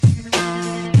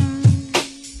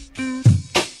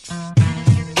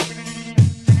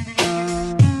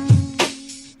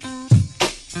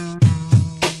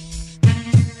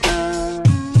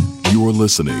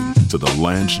listening to the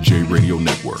Lance J Radio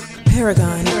Network.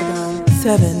 Paragon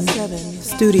 7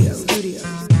 Studios.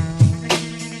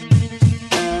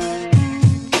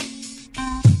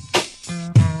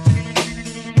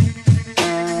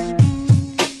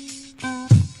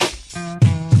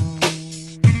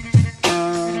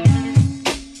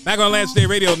 Back on Lance J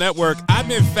Radio Network, I've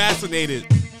been fascinated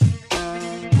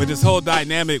with this whole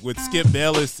dynamic with Skip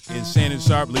Bayless and Shannon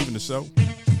Sharpe leaving the show.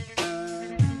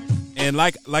 And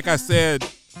like I said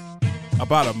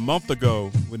about a month ago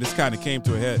when this kind of came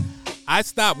to a head, I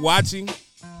stopped watching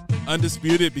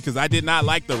Undisputed because I did not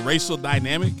like the racial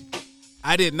dynamic.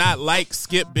 I did not like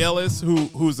Skip Bayless,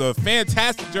 who's a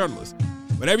fantastic journalist.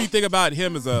 Whatever you think about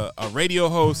him as a radio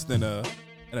host and a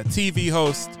TV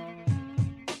host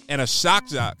and a shock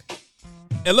jock.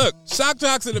 And look, shock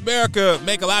jocks in America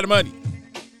make a lot of money.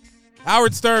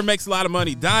 Howard Stern makes a lot of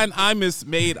money. Don Imus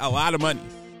made a lot of money.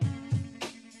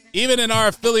 Even in our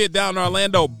affiliate down in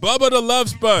Orlando, Bubba the Love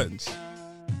Sponge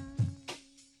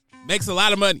makes a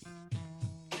lot of money.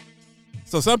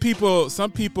 So some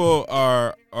people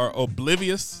are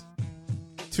oblivious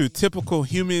to typical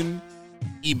human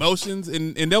emotions,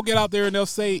 and they'll get out there and they'll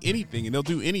say anything and they'll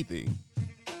do anything.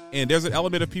 And there's an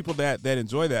element of people that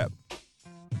enjoy that.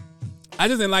 I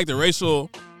just didn't like the racial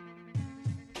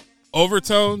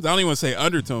overtones. I don't even want to say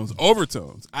undertones,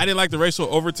 overtones. I didn't like the racial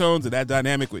overtones of that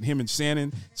dynamic with him and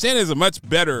Shannon. Shannon is a much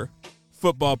better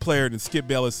football player than Skip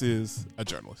Bayless is a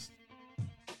journalist.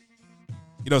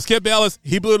 You know, Skip Bayless,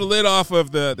 he blew the lid off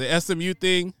of the SMU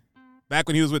thing back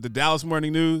when he was with the Dallas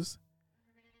Morning News.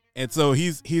 And so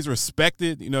he's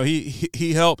respected. You know,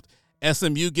 he helped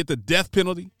SMU get the death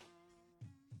penalty.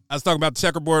 I was talking about the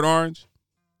checkerboard orange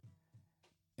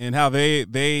and how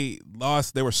they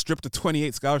lost. They were stripped of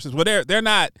 28 scholarships. Well, they're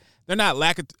not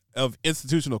lack of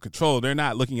institutional control. They're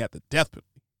not looking at the death penalty.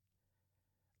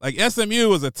 Like SMU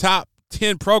was a top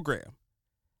 10 program,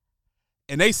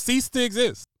 and they ceased to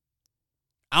exist.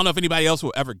 I don't know if anybody else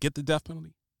will ever get the death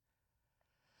penalty,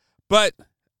 but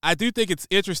I do think it's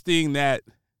interesting that,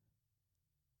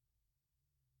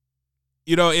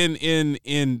 you know, in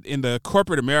the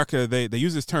corporate America, they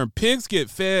use this term: pigs get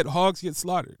fed, hogs get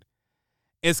slaughtered.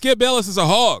 And Skip Bayless is a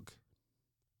hog.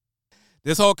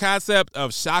 This whole concept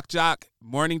of shock jock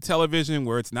morning television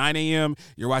where it's 9 a.m.,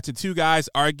 you're watching two guys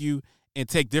argue and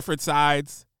take different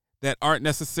sides that aren't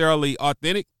necessarily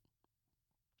authentic.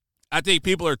 I think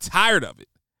people are tired of it.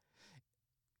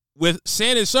 With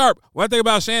Shannon Sharpe, one thing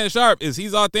about Shannon Sharpe is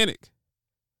he's authentic.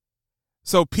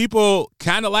 So people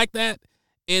kind of like that.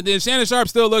 And then Shannon Sharpe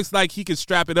still looks like he could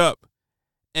strap it up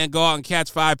and go out and catch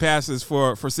 5 passes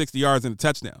for 60 yards and a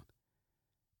touchdown.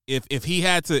 If he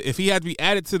had to be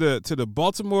added to the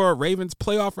Baltimore Ravens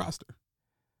playoff roster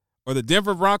or the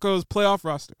Denver Broncos playoff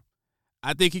roster,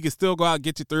 I think he could still go out and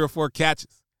get you 3 or 4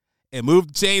 catches and move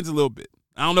the chains a little bit.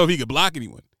 I don't know if he could block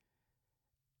anyone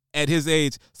at his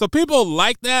age. So people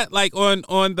like that, like on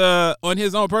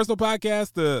his own personal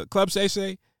podcast, the Club Shay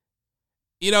Shay.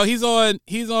 You know, he's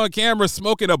on camera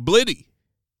smoking a blitty.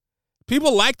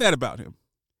 People like that about him.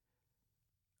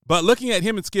 But looking at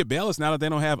him and Skip Bayless, now that they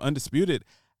don't have Undisputed,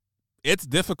 it's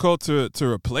difficult to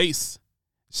replace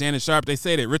Shannon Sharpe. They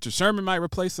say that Richard Sherman might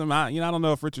replace him. I don't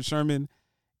know if Richard Sherman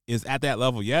is at that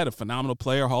level yet. A phenomenal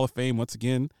player, Hall of Fame, once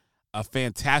again, a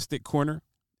fantastic corner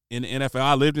in the NFL.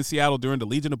 I lived in Seattle during the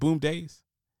Legion of Boom days.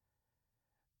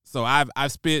 So I've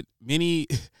spent many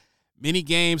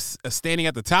games standing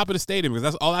at the top of the stadium because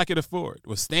that's all I could afford,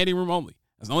 was standing room only.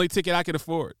 That's the only ticket I could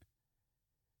afford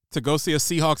to go see a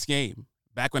Seahawks game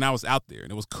back when I was out there.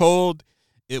 And it was cold.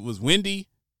 It was windy,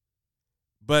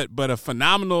 but a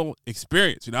phenomenal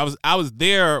experience. You know, I was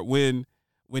there when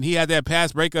he had that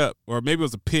pass breakup, or maybe it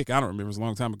was a pick. I don't remember. It was a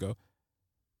long time ago.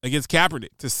 Against Kaepernick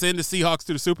to send the Seahawks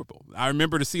to the Super Bowl. I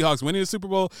remember the Seahawks winning the Super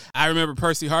Bowl. I remember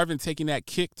Percy Harvin taking that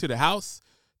kick to the house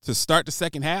to start the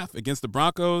second half against the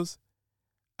Broncos.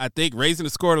 I think raising the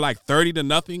score to like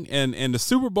 30-0, and the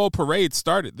Super Bowl parade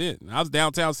started then. I was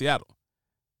downtown Seattle.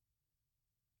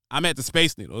 I'm at the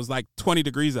Space Needle. It was like 20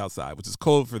 degrees outside, which is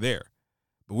cold for there.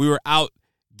 But we were out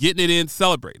getting it in,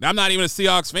 celebrating. I'm not even a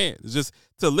Seahawks fan. It's just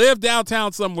to live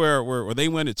downtown somewhere where they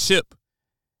win a chip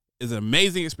is an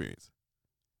amazing experience.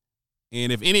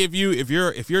 And if any of you, if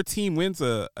your team wins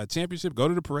a championship, go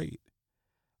to the parade.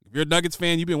 If you're a Nuggets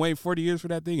fan, you've been waiting 40 years for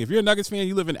that thing. If you're a Nuggets fan,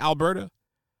 you live in Alberta,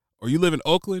 or you live in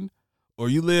Oakland, or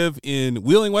you live in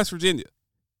Wheeling, West Virginia,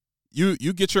 you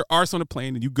get your arse on a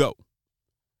plane and you go.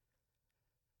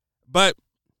 But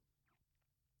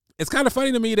it's kind of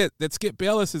funny to me that Skip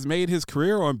Bayless has made his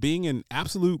career on being an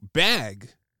absolute bag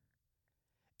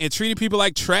and treating people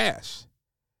like trash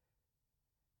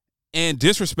and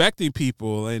disrespecting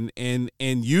people and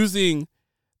using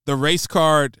the race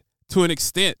card to an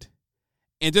extent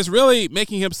and just really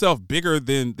making himself bigger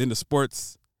than the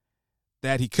sports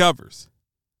that he covers.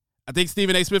 I think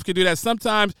Stephen A. Smith can do that.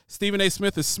 Sometimes Stephen A.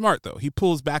 Smith is smart, though. He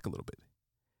pulls back a little bit.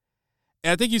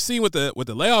 And I think you've seen with the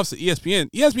layoffs at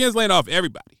ESPN's laying off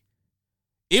everybody.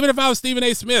 Even if I was Stephen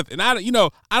A. Smith, and I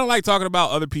don't like talking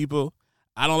about other people.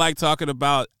 I don't like talking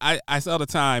about, I say all the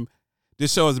time,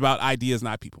 this show is about ideas,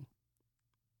 not people.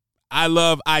 I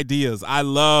love ideas. I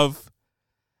love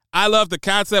the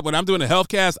concept when I'm doing a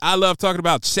healthcast. I love talking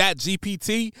about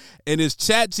ChatGPT, and is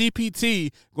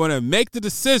ChatGPT going to make the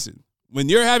decision when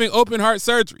you're having open heart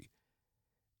surgery?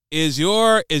 Is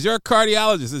your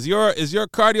cardiologist, is your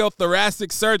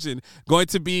cardiothoracic surgeon going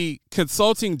to be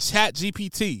consulting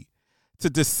ChatGPT to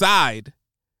decide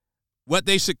what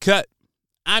they should cut?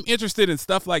 I'm interested in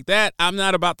stuff like that. I'm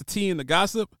not about the tea and the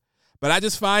gossip, but I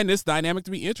just find this dynamic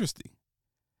to be interesting.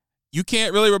 You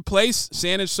can't really replace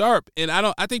Shannon Sharpe, and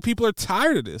I think people are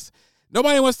tired of this.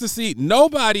 Nobody wants to see,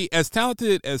 nobody as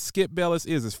talented as Skip Bayless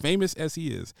is, as famous as he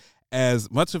is, as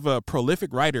much of a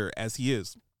prolific writer as he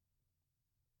is.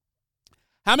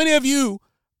 How many of you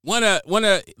want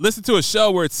to listen to a show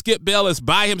where it's Skip Bayless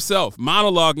by himself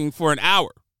monologuing for an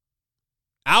hour?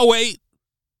 I'll wait.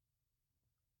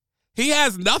 He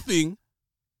has nothing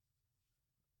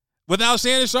without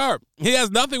Shannon Sharpe. He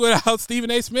has nothing without Stephen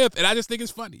A. Smith, and I just think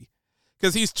it's funny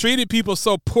because he's treated people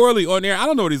so poorly on there. I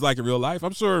don't know what he's like in real life.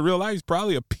 I'm sure in real life he's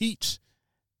probably a peach.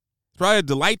 It's probably a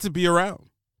delight to be around.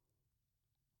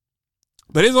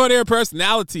 But his on-air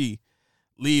personality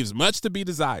leaves much to be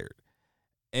desired.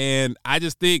 And I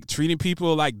just think treating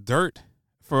people like dirt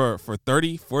for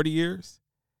 30, 40 years,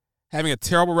 having a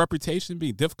terrible reputation,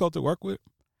 being difficult to work with,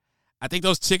 I think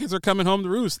those chickens are coming home to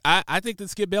roost. I think that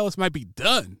Skip Bayless might be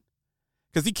done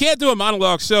because he can't do a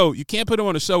monologue show. You can't put him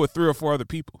on a show with 3 or 4 other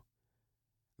people.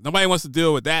 Nobody wants to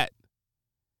deal with that.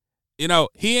 You know,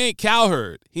 he ain't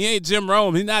Cowherd. He ain't Jim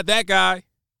Rome. He's not that guy.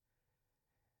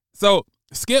 So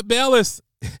Skip Bayless,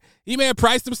 he may have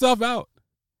priced himself out,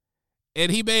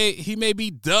 and he may be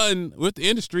done with the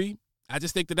industry. I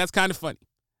just think that that's kind of funny.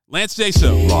 Lance J.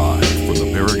 Show. Live from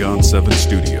the Paragon 7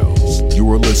 studios,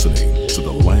 you are listening to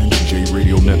the Lance J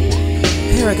Radio Network.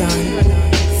 Paragon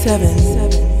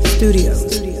 7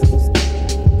 Studios.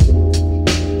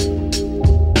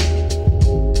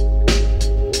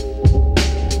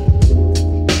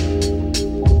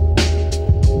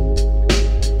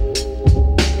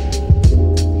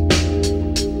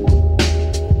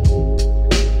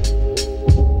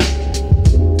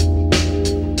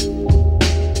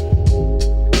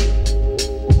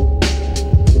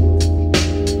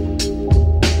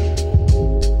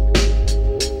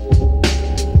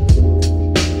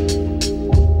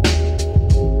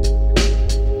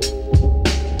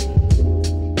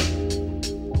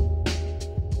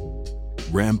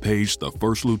 Rampage, the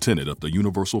first lieutenant of the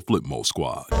Universal Flipmo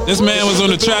Squad. This man was on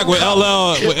the track with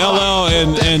LL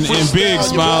and Big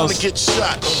Smiles.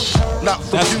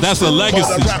 That's a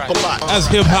legacy. That's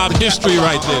hip hop history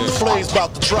right there.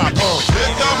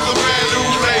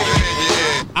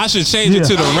 I should change it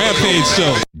to the Rampage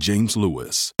show. James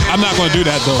Lewis. I'm not going to do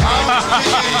that though.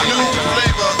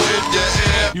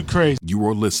 You crazy. You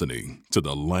are listening to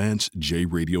the Lance J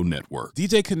Radio Network.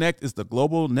 DJ Connect is the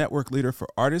global network leader for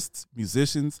artists,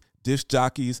 musicians, disc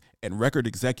jockeys, and record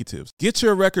executives. Get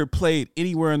your record played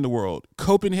anywhere in the world.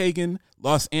 Copenhagen,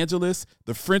 Los Angeles,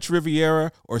 the French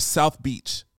Riviera, or South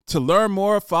Beach. To learn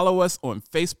more, follow us on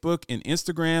Facebook and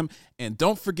Instagram, and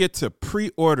don't forget to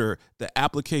pre-order the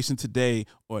application today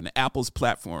on Apple's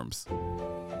platforms.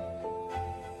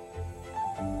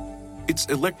 It's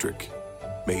electric,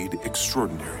 made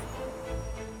extraordinary.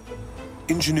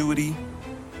 Ingenuity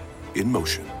in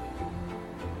motion.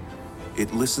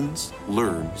 It listens,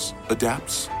 learns,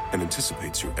 adapts, and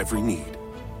anticipates your every need.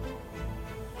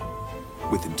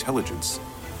 With intelligence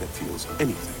that feels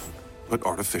anything but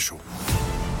artificial.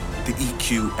 The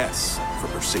EQS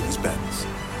from Mercedes-Benz.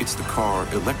 It's the car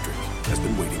electric has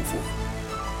been waiting for.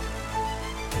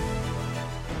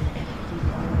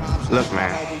 Look,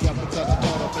 man,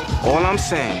 all I'm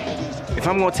saying, if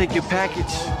I'm gonna take your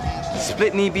package,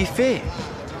 split need be fair.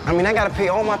 I mean, I gotta pay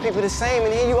all my people the same,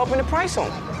 and here you upping the price on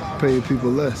them. Pay your people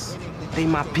less. They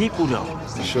my people, though.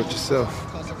 You short yourself.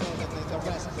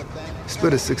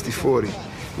 Split it 60-40.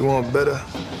 You want better,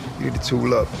 you need to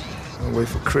tool up. And wait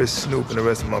for Chris, Snoop, and the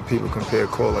rest of my people compare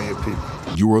call on your people.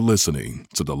 You are listening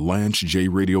to the Lance J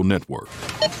Radio Network.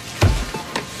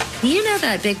 You know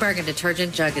that Big Bargain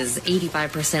detergent jug is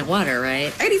 85% water,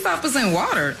 right? 85%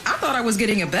 water? I thought I was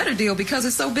getting a better deal because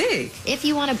it's so big. If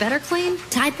you want a better clean,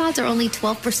 Tide Pods are only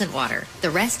 12% water. The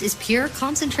rest is pure,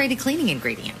 concentrated cleaning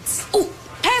ingredients. Ooh,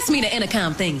 pass Pass me the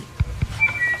intercom thingy.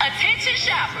 Attention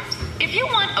shoppers. If you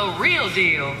want a real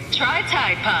deal, try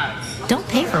Tide Pods. Don't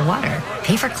pay for water.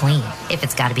 Pay for clean. If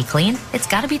it's got to be clean, it's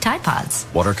got to be Tide Pods.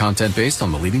 Water content based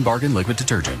on the leading bargain liquid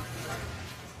detergent.